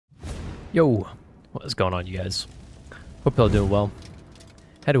Yo, what is going on, you guys? Hope y'all doing well.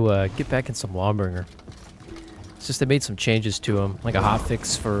 Had to get back in some Lawbringer. It's just they made some changes to him, like a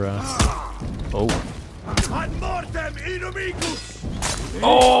hotfix for.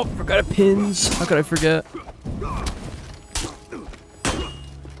 Oh, forgot a pins. How could I forget?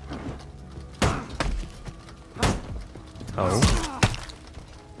 Oh.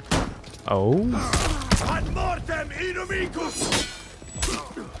 Oh.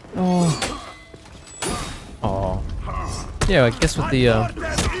 Oh. Oh. Yeah, I guess with the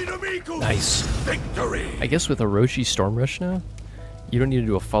nice. Victory. I guess with Orochi Storm Rush now, you don't need to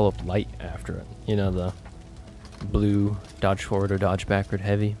do a follow-up light after it. You know, the blue dodge forward or dodge backward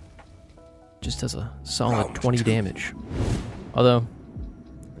heavy. Just does a solid 20 damage. Although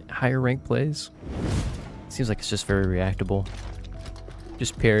higher rank plays, seems like it's just very reactable.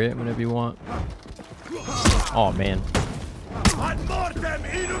 Just parry it whenever you want. Oh man.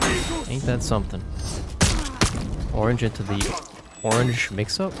 Ain't that something? Orange into the orange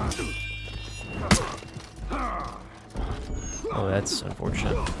mix-up? Oh, that's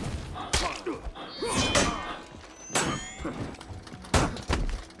unfortunate.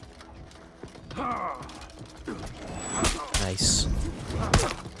 Nice.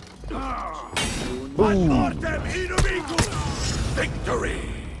 Ooh. Victory.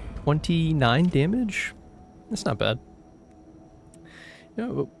 29 damage? That's not bad. You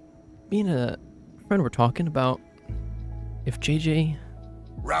know, me and a friend were talking about if JJ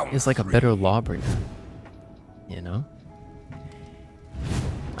is like a better Lawbringer. You know?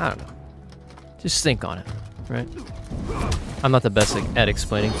 I don't know. Just think on it, right? I'm not the best at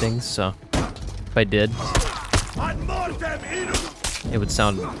explaining things, so if I did, it would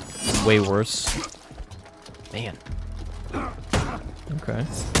sound way worse. Man. Okay.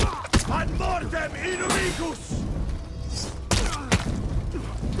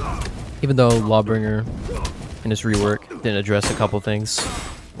 Even though Lawbringer in his rework didn't address a couple things,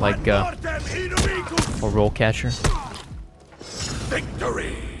 like a roll catcher.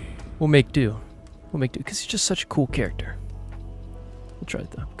 Victory. We'll make do. We'll make do, because he's just such a cool character. We'll try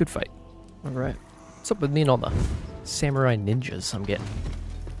it though. Good fight. Alright. What's up with me and all the samurai ninjas I'm getting?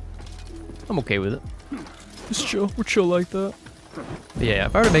 I'm okay with it. Just chill. We're chill like that. But yeah,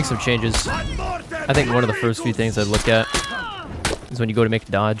 if I were to make some changes, I think one of the first few things I'd look at is when you go to make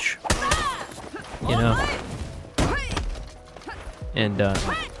a dodge. You know? And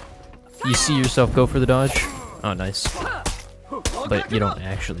you see yourself go for the dodge. Oh, nice. But you don't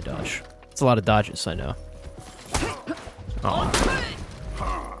actually dodge. It's a lot of dodges, I know. Oh.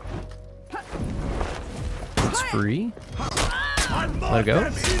 It's free. Let it go.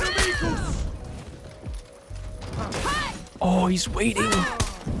 Oh, he's waiting.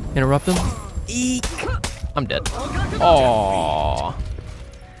 Interrupt him. Eek. I'm dead. Oh.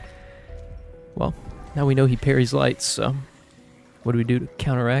 Well, now we know he parries lights, so what do we do to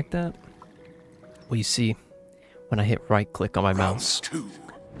counteract that? Well, you see, when I hit right click on my mouse,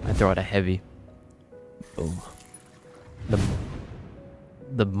 I throw out a heavy. Boom.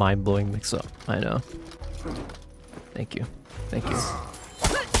 The mind-blowing mix-up. I know. Thank you. Thank you.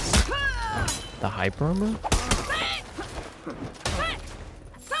 The hyper armor?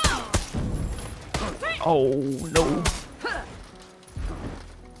 Oh, no.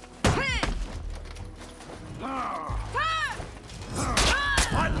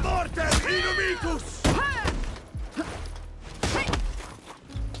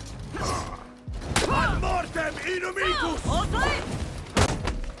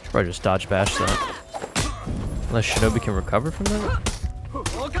 Should probably just dodge bash that. Unless Shinobi can recover from that?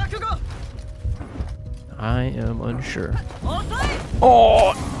 I am unsure.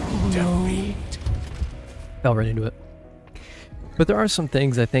 Oh! No. Fell right into it. But there are some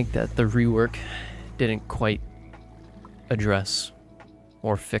things I think that the rework didn't quite address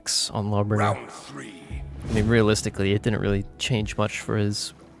or fix on Lawbringer. I mean, realistically, it didn't really change much for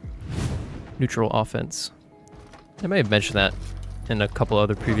his neutral offense. I may have mentioned that in a couple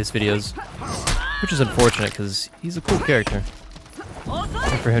other previous videos, which is unfortunate because he's a cool character.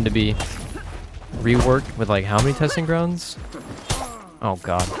 And for him to be reworked with like how many testing grounds? Oh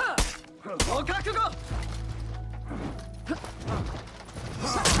god.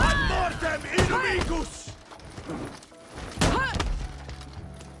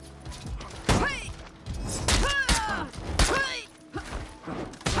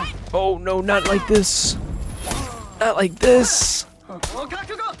 Oh no, not like this. Not like this.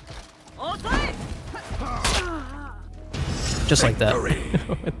 Just like that.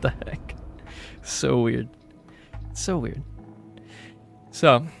 What the heck? So weird. So weird.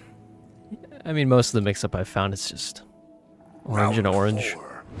 So, I mean, most of the mix-up I found is just orange and orange.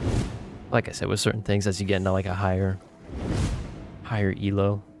 Like I said, with certain things, as you get into like a higher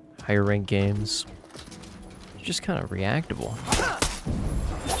elo, higher rank games, you're just kind of reactable.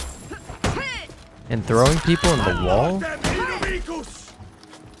 And throwing people in the wall,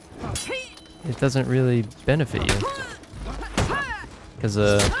 it doesn't really benefit you. Because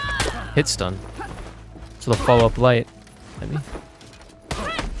hit stun. So they'll follow up light.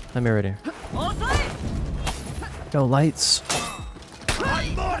 Let me right here. No lights.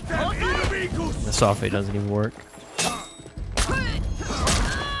 The soft fade doesn't even work.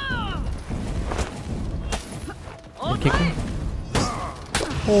 Kick him.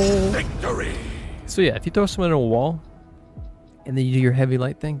 Oh. Victory. So yeah, if you throw someone in a wall and then you do your heavy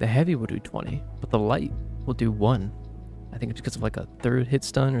light thing, the heavy will do 20, but the light will do 1. I think it's because of like a third hit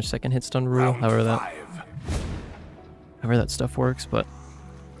stun or second hit stun rule, however that stuff works, but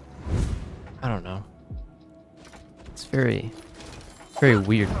I don't know. It's very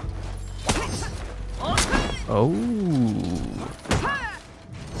weird. Oh.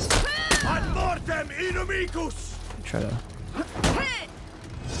 Try to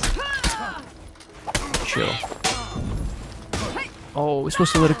chill. Oh, we're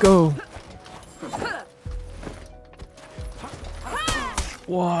supposed to let it go.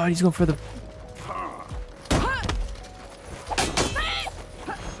 What? He's going for the...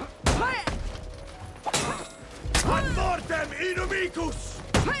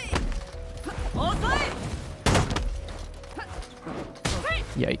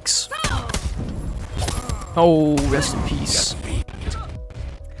 Yikes. Oh, rest in peace.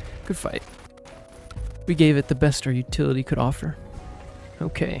 Good fight. We gave it the best our utility could offer.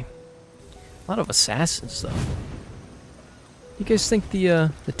 Okay. A lot of assassins, though. You guys think the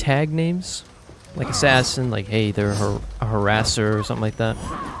tag names? Like assassin, like, hey, they're a harasser or something like that.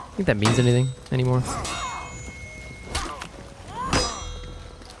 Think that means anything anymore?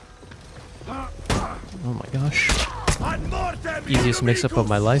 Oh my gosh. Easiest mix-up of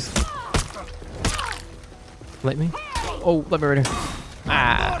my life. Let me? Oh, let me right here.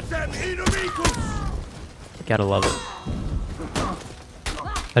 Ah. Gotta love it.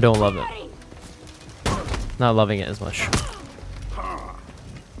 I don't love it. Not loving it as much.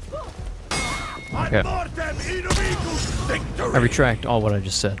 Okay. I retract all what I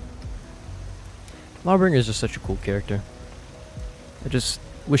just said. Lawbringer is just such a cool character. I just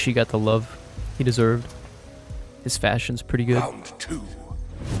wish he got the love he deserved. His fashion's pretty good. Round 2.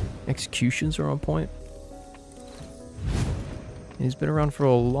 Executions are on point. And he's been around for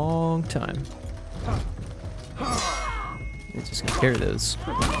a long time. He's just gonna carry those.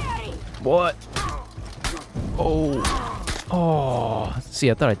 What? Oh. Oh. See,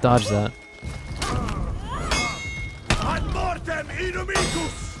 I thought I dodged that.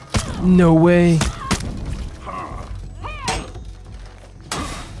 No way.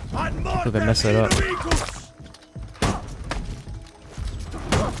 I think I messed that up.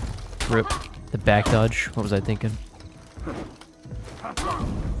 Rip. The back dodge. What was I thinking?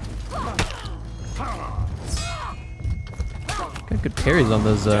 Got good parries on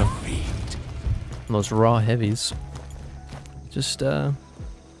those raw heavies. Just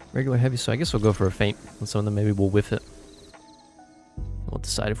regular heavies. So I guess we'll go for a feint on some of them. Maybe we'll whiff it. We'll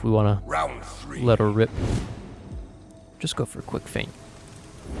decide if we want to let her rip. Just go for a quick feint.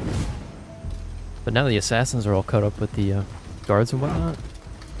 But now the assassins are all caught up with the guards and whatnot.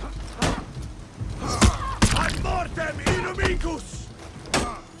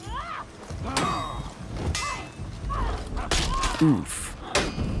 Oof.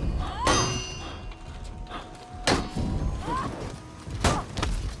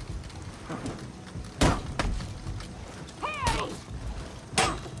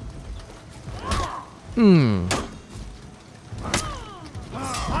 Hmm.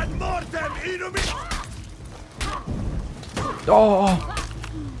 Oh.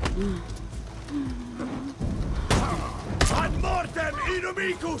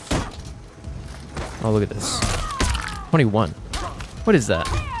 Oh, look at this. 21. What is that?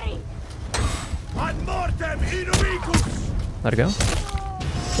 Let it go.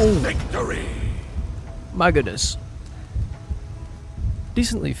 Oh. Victory. My goodness.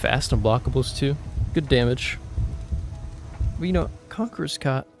 Decently fast unblockables too. Good damage. But you know, Conqueror's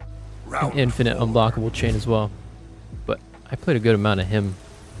got an infinite unblockable chain as well. But I played a good amount of him.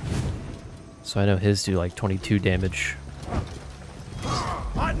 So I know his do like 22 damage.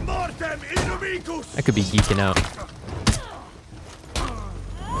 I could be geeking out.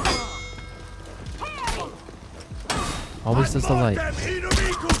 Always does the light.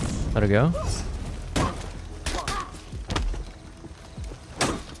 Let her go.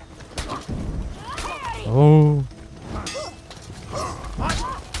 Oh.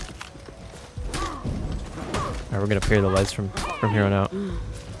 Alright, we're gonna parry the lights from here on out.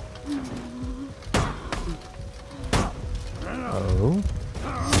 Oh.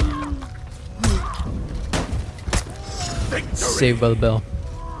 Saved by the bell.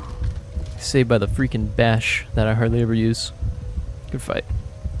 Saved by the freaking bash that I hardly ever use. Good fight.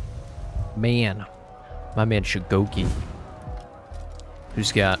 Man. My man Shigoki.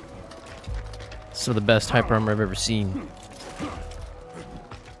 Who's got some of the best hyper armor I've ever seen.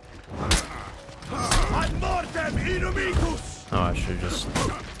 Oh, I should just...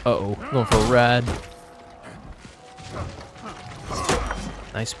 Uh-oh. Going for a ride.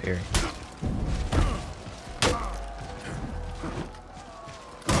 Nice parry.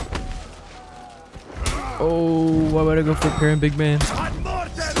 Oh, why would I go for a parry, big man? Oh,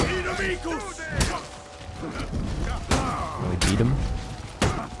 we beat him.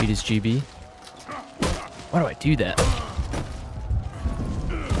 Beat his GB. Why do I do that?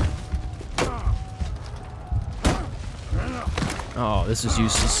 Oh, this is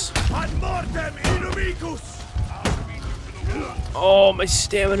useless. Oh, my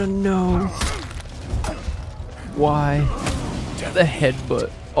stamina, no. Why? The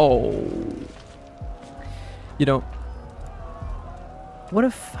headbutt. Oh. You know, what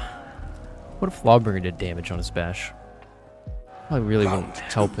if Lawbringer did damage on his bash? Probably really wouldn't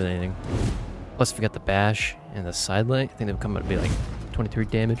help in anything. Plus, if we got the bash and the side leg, I think they would come out to be like 23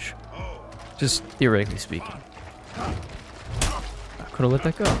 damage. Just theoretically speaking. I could have let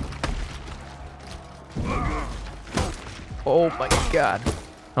that go. Oh my god. I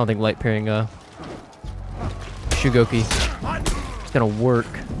don't think light parrying Shigoki is gonna work.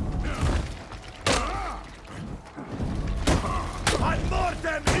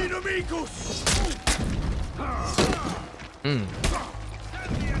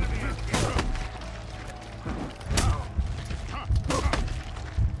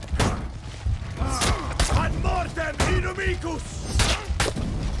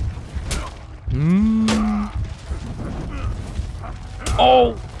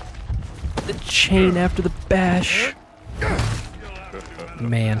 Oh! The chain after the bash.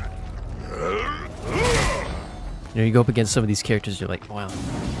 Man. You know, you go up against some of these characters, you're like, wow.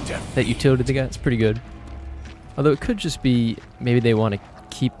 That utility they got is pretty good. Although it could just be, maybe they want to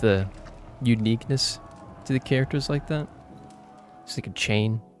keep the uniqueness to the characters like that. So they could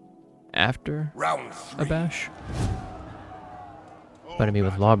chain after a bash. But I mean,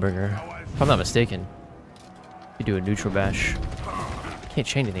 with Lawbringer, if I'm not mistaken, you do a neutral bash. Can't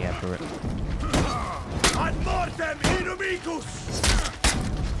chain anything after it.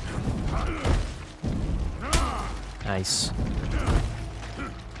 Nice.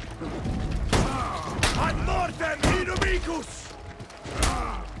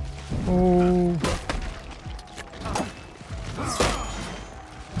 Oh.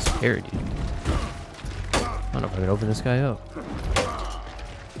 Scary, dude. I don't know if I can open this guy up.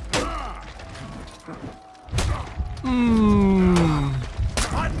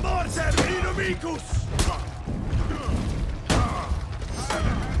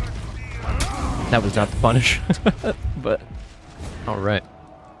 That was not the punish, but alright.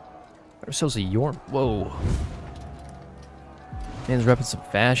 Got ourselves a Yorm. Whoa. Man's repping some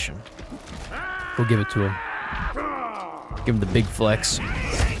fashion. We'll give it to him. Give him the big flex.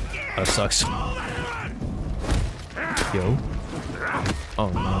 That sucks. Yo. Oh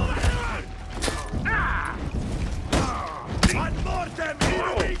no.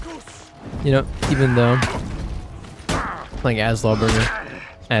 You know, even though playing as Lawbringer,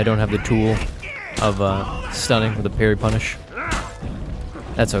 I don't have the tool of stunning with a parry punish.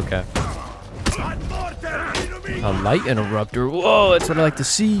 That's okay. A light interrupter. Whoa, that's what I like to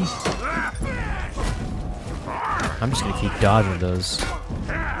see. I'm just gonna keep dodging those.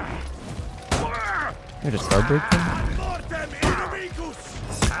 Can I just guard break them?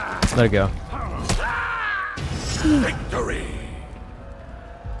 Let it go. Victory.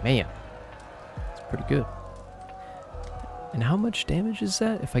 Man, it's pretty good. And how much damage is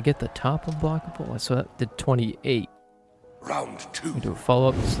that if I get the top unblockable? So that did 28. Round 2. We do a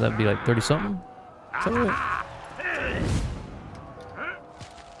follow-up, so that'd be like 30-something? Is that right? I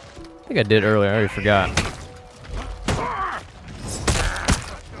think I did earlier, I already forgot.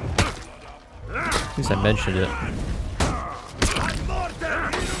 At least I mentioned it.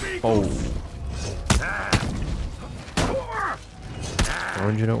 Oh.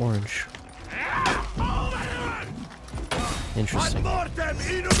 Orange and orange. Interesting.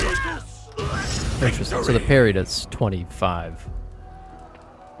 Interesting. So the parry does 25.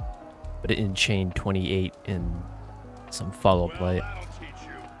 But it enchained 28 in some follow play.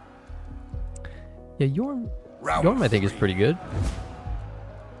 Yeah, Yorm I think is pretty good.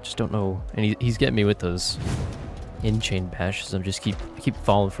 Just don't know. And he's getting me with those in chain bashes. I'm just keep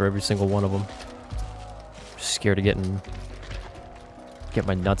falling for every single one of them. Just scared of get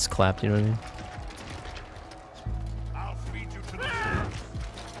my nuts clapped. You know what I mean?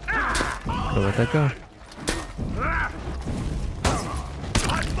 Gotta let that go.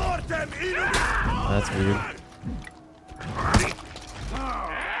 That's weird.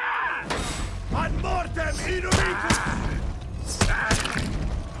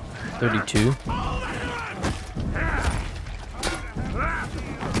 32.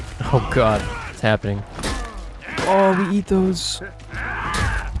 Oh god, it's happening. Oh, we eat those.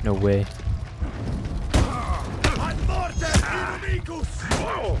 No way.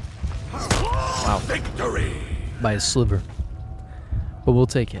 Wow. Victory! By a sliver. But we'll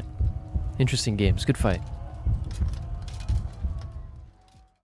take it. Interesting games. Good fight.